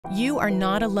You are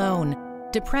not alone.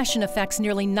 Depression affects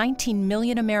nearly 19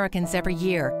 million Americans every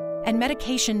year, and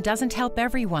medication doesn't help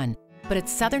everyone. But at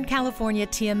Southern California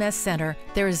TMS Center,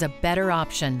 there is a better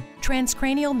option.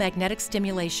 Transcranial magnetic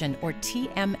stimulation, or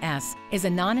TMS, is a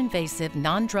non-invasive,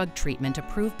 non-drug treatment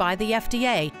approved by the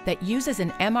FDA that uses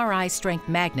an MRI-strength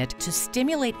magnet to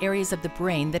stimulate areas of the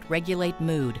brain that regulate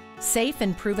mood. Safe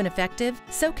and proven effective,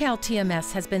 SoCal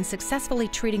TMS has been successfully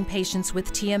treating patients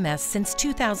with TMS since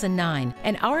 2009,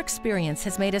 and our experience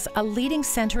has made us a leading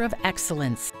center of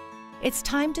excellence. It's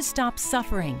time to stop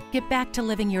suffering. Get back to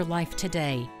living your life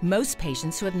today. Most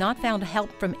patients who have not found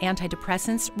help from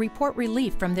antidepressants report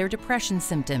relief from their depression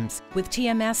symptoms. With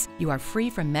TMS, you are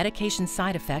free from medication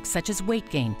side effects such as weight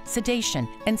gain, sedation,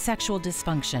 and sexual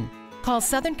dysfunction. Call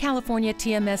Southern California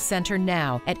TMS Center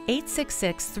now at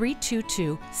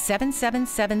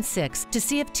 866-322-7776 to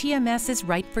see if TMS is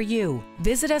right for you.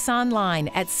 Visit us online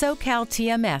at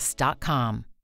socaltms.com.